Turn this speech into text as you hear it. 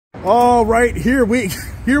All right, here we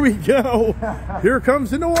go. Here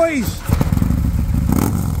comes the noise.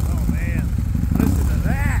 Oh man, listen to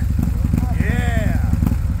that. Yeah,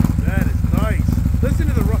 that is nice. Listen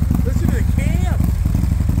to the cam.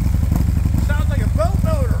 Sounds like a boat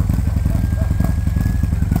motor.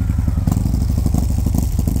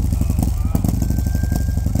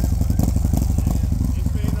 This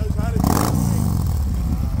man knows how to do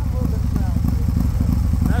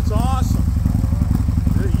it. That's awesome.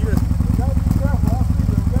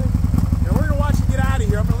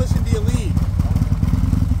 I'm going to listen to you lead.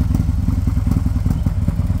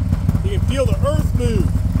 You can feel the earth move.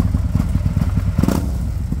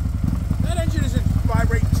 That engine isn't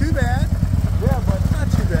vibrating too bad. Yeah, but it's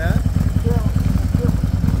not too bad.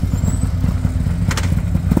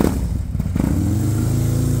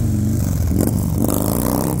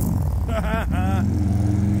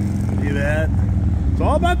 See that? It's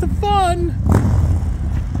all about the fun.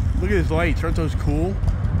 Look at his lights. Aren't those cool?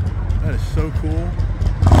 That is so cool.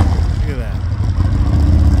 Look at that.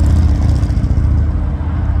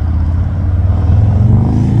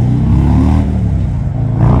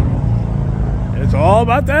 It's all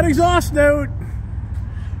about that exhaust note.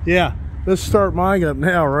 Yeah, let's start mine up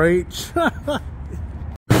now, right?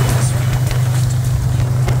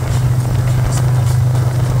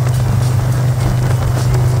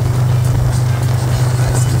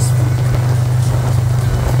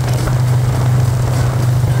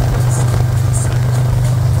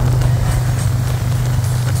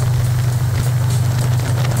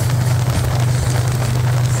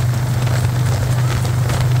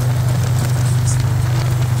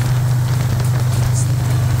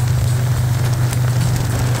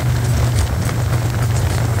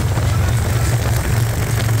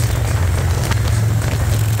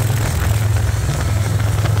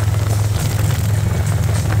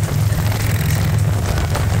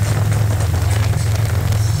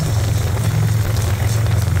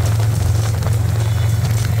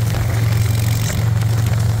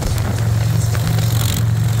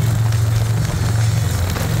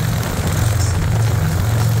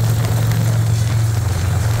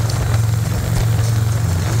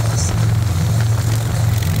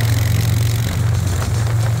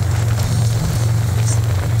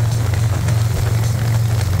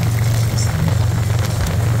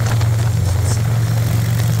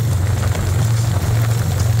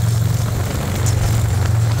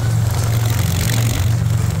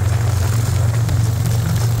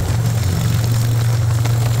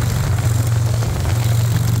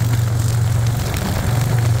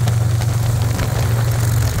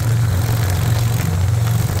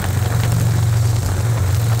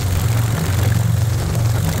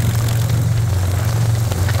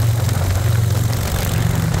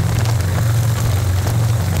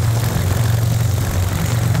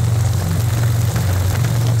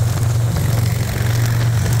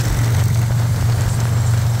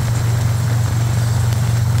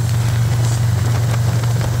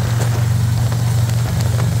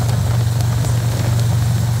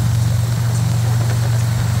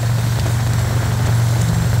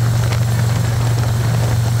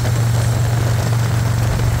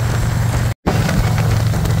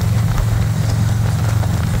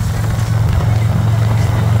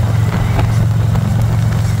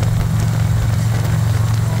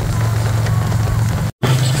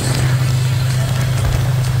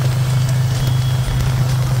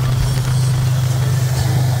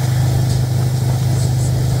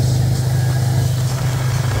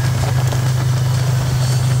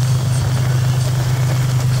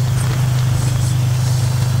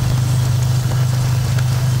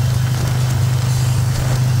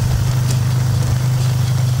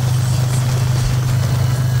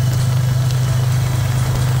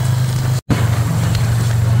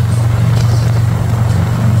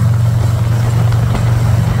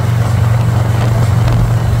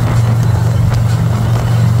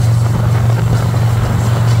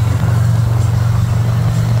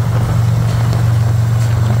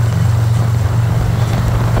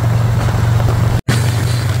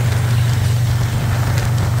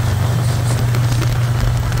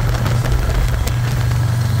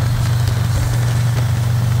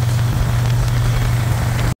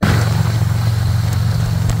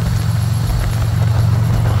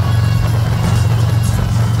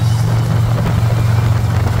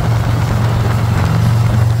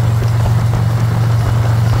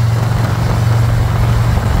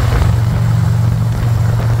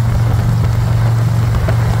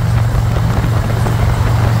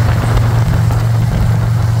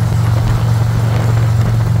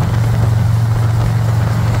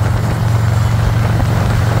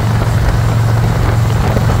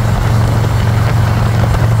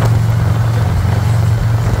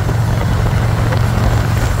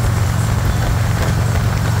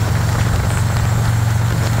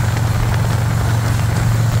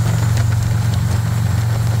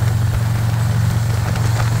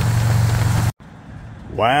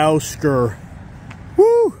 Wowsker.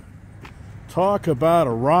 Woo! Talk about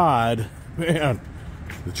a ride. Man,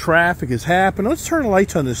 the traffic is happening. Let's turn the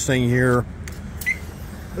lights on this thing here.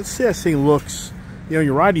 Let's see how this thing looks. You know,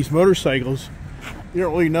 you ride these motorcycles, you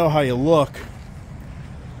don't really know how you look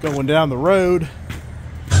going down the road.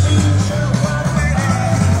 So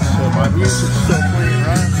my music's still playing,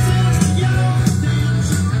 right?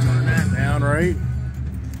 Turn that down, right?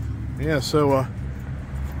 Yeah, so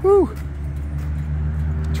woo.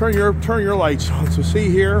 Turn your lights on. So see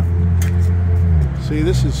here. See,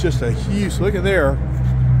 this is just a huge, look at there.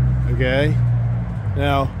 Okay.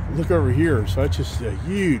 Now look over here. So that's just a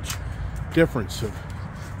huge difference of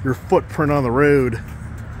your footprint on the road.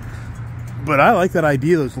 But I like that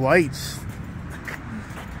idea, those lights.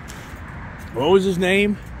 What was his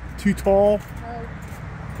name? Too Tall?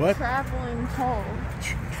 What? Traveling Tall.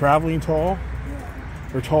 Traveling Tall?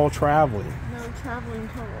 Yeah. Or Tall Traveling? No, Traveling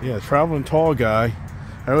Tall. Yeah, Traveling Tall guy.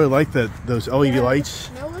 I really like those LED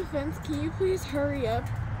lights. No offense, can you please hurry up?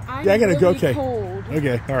 I'm yeah, I gotta really go. Okay. Cold.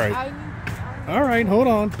 Okay, all right. All right, hold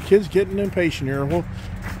on. The kid's getting impatient here. Well,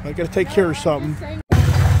 I gotta take care of something. Yeah,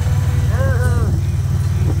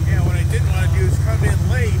 what I didn't want to do is come in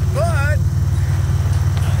late, but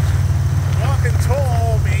walking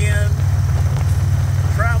tall, man,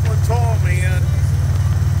 traveling tall, man.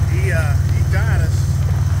 He got us.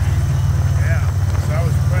 Yeah, so I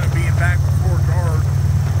was going to be back before dark.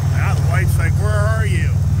 Now the wife's like, "Where are you?"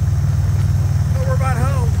 "Oh, we're about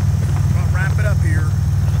home." I'll wrap it up here.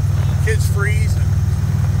 Kids freezing.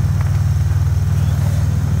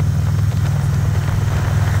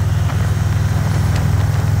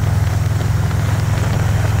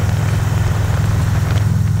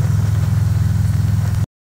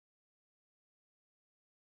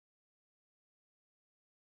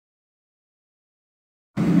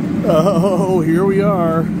 Oh, here we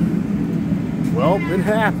are. Well, it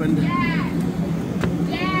happened. Dad!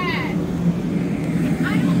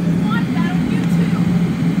 I don't want that on YouTube.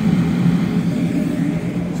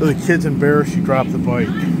 So the kid's embarrassed you dropped the bike.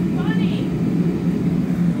 That's funny.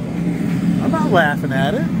 I'm not laughing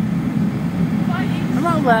at it. I'm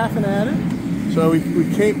not laughing at it. So we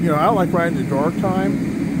came, you know, I don't like riding in the dark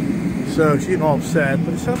time. So she's getting all upset,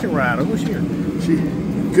 but it's nothing radical.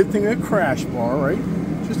 Good thing a crash bar, right?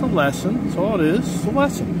 Just a lesson. That's all it is. It's a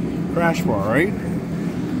lesson. Crash bar, right?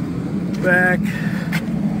 Back.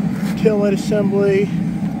 Tail light assembly.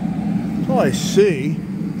 That's all I see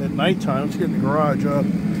at nighttime. Let's get in the garage up.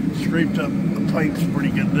 Scraped up the pipes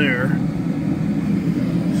pretty good there.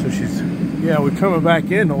 So she's, yeah, we're coming back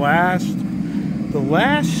in the last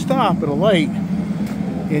stop at a light,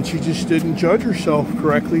 and she just didn't judge herself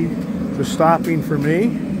correctly for stopping for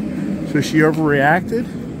me. So she overreacted,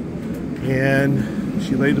 and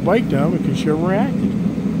she laid the bike down because she overreacted.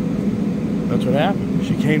 That's what happened.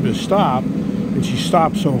 She came to a stop, and she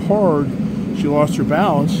stopped so hard, she lost her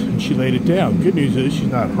balance, and she laid it down. Good news is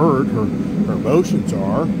she's not hurt. Her emotions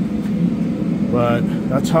are, but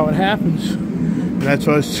that's how it happens. And that's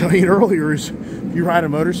what I was telling you earlier: is if you ride a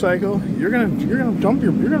motorcycle, you're gonna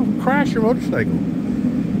crash your motorcycle.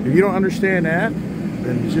 If you don't understand that,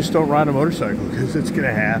 then just don't ride a motorcycle, because it's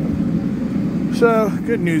gonna happen. So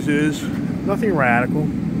good news is nothing radical,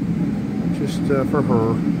 just for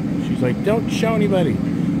her. She's like, don't show anybody,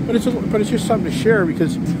 but it's just something to share,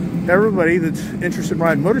 because everybody that's interested in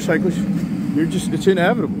riding motorcycles, it's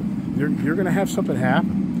inevitable. You're gonna have something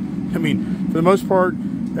happen. I mean, for the most part,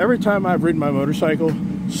 every time I've ridden my motorcycle,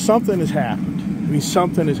 something has happened. I mean,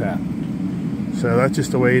 something has happened. So that's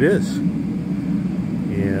just the way it is.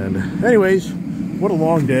 And anyways, what a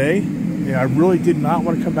long day. Yeah, I really did not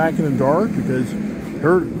want to come back in the dark, because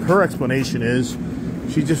her explanation is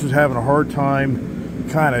she just was having a hard time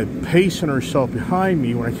kind of pacing herself behind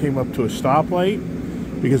me when I came up to a stoplight,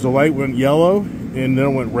 because the light went yellow and then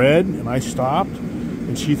it went red, and I stopped,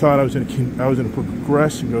 and she thought I was going to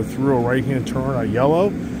progress and go through a right-hand turn on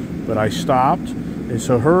yellow, but I stopped. And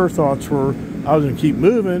so her thoughts were I was going to keep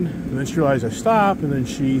moving, and then she realized I stopped, and then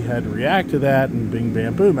she had to react to that, and bing,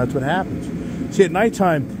 bam, boom. That's what happens. See, at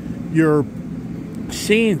nighttime, you're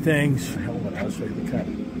seeing things. Hold on, I was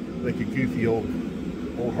like a goofy old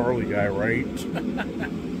Harley guy, right?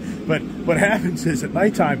 But what happens is at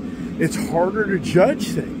nighttime, it's harder to judge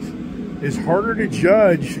things. It's harder to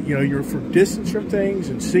judge, you know, you're from distance from things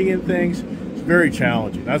and seeing things. It's very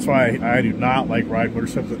challenging. That's why I do not like riding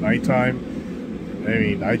motorcycles at nighttime. I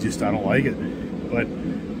mean, I don't like it. But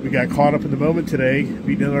we got caught up in the moment today,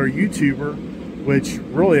 meeting another YouTuber, which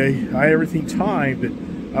really, I had everything timed that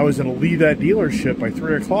I was going to leave that dealership by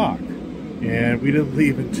 3 o'clock. And we didn't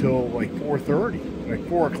leave until like 4:30, like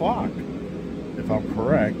 4 o'clock, if I'm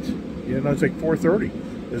correct. Yeah, no, it's like 4:30.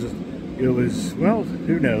 It was, well,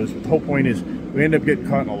 who knows? But the whole point is we end up getting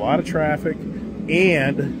caught in a lot of traffic,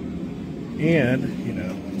 and you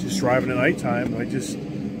know, just driving at nighttime. I just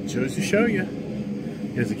chose to show you.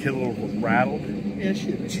 Is the kid a little rattled? Yeah,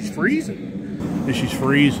 she's freezing. And she's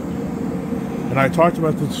freezing. And I talked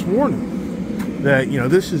about this morning that, you know,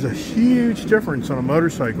 this is a huge difference on a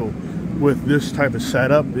motorcycle with this type of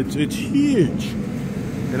setup. It's huge.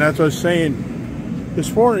 And that's what I was saying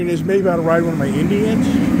this morning, is maybe I ought to ride one of my Indians,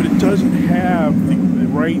 but it doesn't have the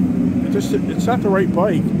right, it's not the right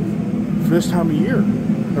bike for this time of year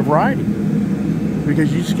of riding,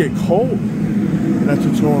 because you just get cold. And that's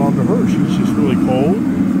what's going on to her. She's just really cold.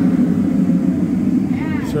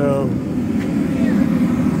 So,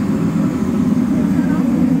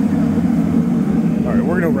 all right,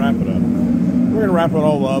 we're going to wrap it up. We're going to wrap it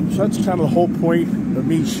all up. So that's kind of the whole point of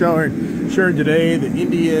me sharing today the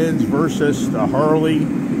Indians versus the Harley.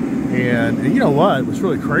 And you know what? What's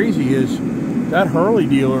really crazy is that Harley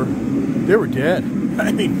dealer, they were dead.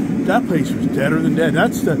 I mean, that place was deader than dead. I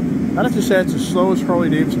have to say, it's the slowest Harley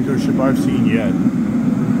Davidson dealership I've seen yet.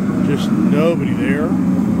 Just nobody there.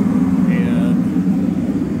 And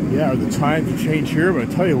yeah, the times have changed here, but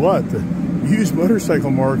I tell you what, the used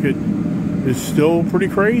motorcycle market is still pretty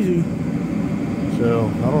crazy. So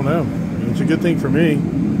I don't know. It's a good thing for me.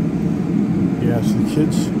 Yeah, so the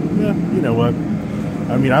kids, yeah, you know what?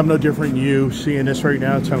 I mean, I'm no different than you. Seeing this right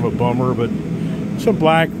now, it's kind of a bummer, but some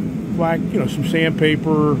black, you know, some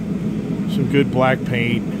sandpaper, some good black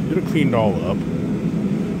paint. It'll clean it all up.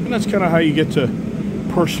 And that's kind of how you get to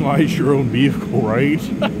personalize your own vehicle, right?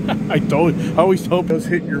 I always hope those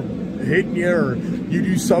hitting you, or you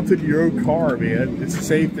do something to your own car, man. It's the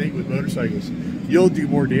same thing with motorcycles. You'll do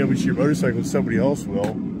more damage to your motorcycle than somebody else will.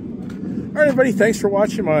 All right, everybody, thanks for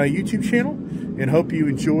watching my YouTube channel, and hope you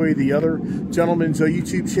enjoy the other gentleman's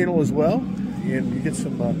YouTube channel as well. And you get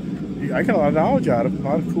some, I got a lot of knowledge out of it, a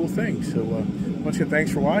lot of cool things. So once again,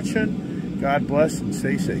 thanks for watching. God bless and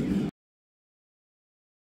stay safe.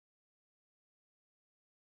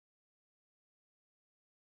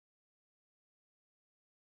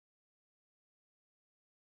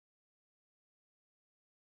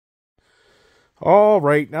 All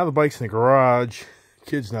right, now the bike's in the garage.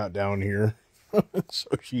 Kid's not down here. So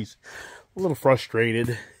she's a little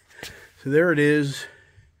frustrated. So there it is.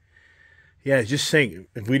 Yeah, just saying,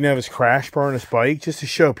 if we didn't have this crash bar on this bike, just to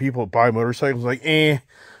show people that buy motorcycles, like, I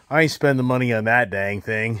ain't spending money on that dang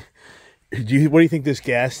thing. What do you think this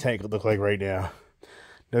gas tank would look like right now?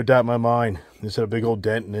 No doubt in my mind. This had a big old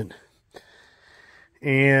dent in it.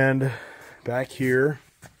 And back here.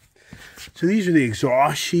 So these are the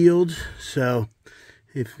exhaust shields. So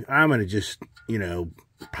if I'm going to just, you know,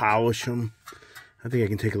 polish them, I think I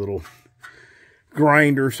can take a little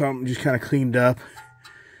grinder or something, just kind of cleaned up,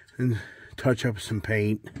 and touch up some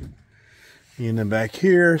paint. And then back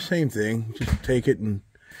here, same thing. Just take it and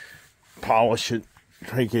polish it.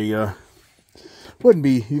 Take a wouldn't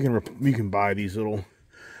be, you can buy these little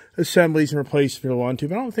assemblies and replace if you want to,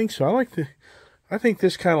 but I don't think so. I think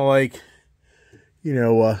this kind of, like, you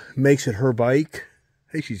know, makes it her bike.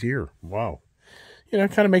 Hey, she's here. Wow. You know,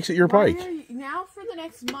 kind of makes it your bike. Now for the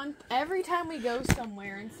next month, every time we go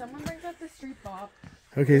somewhere and someone brings up the street bop.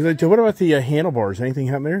 Okay, so what about the handlebars? Anything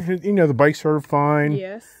happen there? You know, the bikes are fine.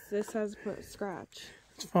 Yes, this has a scratch.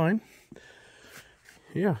 It's fine.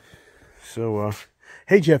 Yeah. So,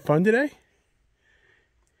 hey, did you have fun today?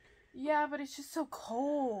 Yeah, but it's just so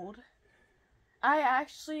cold. I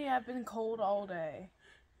actually have been cold all day.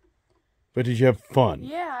 But did you have fun?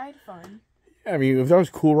 Yeah, I had fun. I mean, that was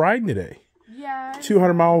cool riding today. Yeah.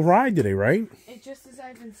 200-mile ride today, right? It just is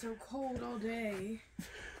I've been so cold all day.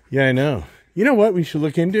 Yeah, I know. You know what we should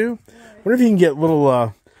look into? What if you can get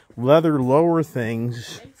little leather lower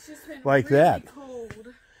things It's just been like really that? cold.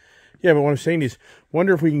 Yeah, but what I'm saying is,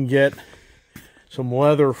 wonder if we can get some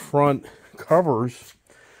leather front covers.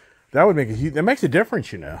 That would make a huge, that makes a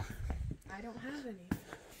difference, you know. I don't have any.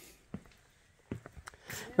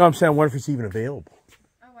 No, I'm saying, what if it's even available?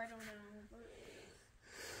 Oh, I don't know.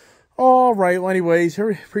 All right. Well, anyways,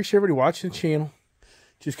 appreciate everybody watching the channel.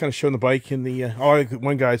 Just kind of showing the bike in the.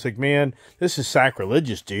 One guy's like, "Man, this is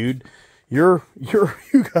sacrilegious, dude. You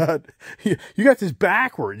got this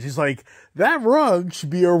backwards." He's like, "That rug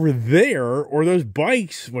should be over there, or those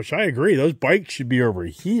bikes." Which I agree. Those bikes should be over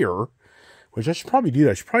here. Which I should probably do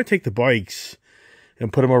that. I should probably take the bikes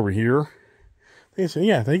and put them over here. They said,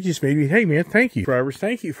 yeah, they just made me, hey, man, thank you. Drivers,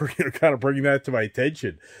 thank you for, kind of bringing that to my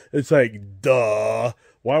attention. It's like, duh.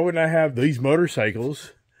 Why wouldn't I have these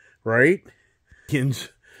motorcycles, right?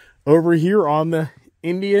 Over here on the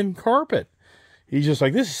Indian carpet. He's just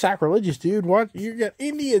like, this is sacrilegious, dude. What? You got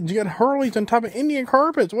Indians, you got Harleys on top of Indian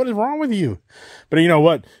carpets. What is wrong with you? But you know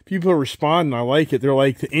what? People are responding. I like it. They're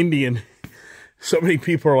like, the Indian. So many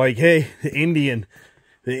people are like, hey, the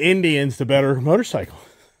Indian's the better motorcycle.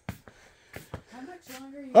 How much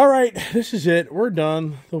longer All right, this is it. We're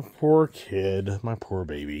done. The poor kid, my poor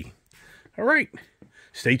baby. All right,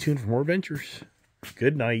 stay tuned for more adventures.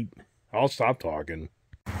 Good night. I'll stop talking.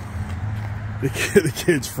 The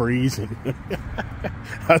kid's freezing.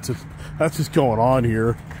 That's what's going on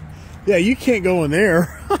here. Yeah, you can't go in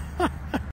there.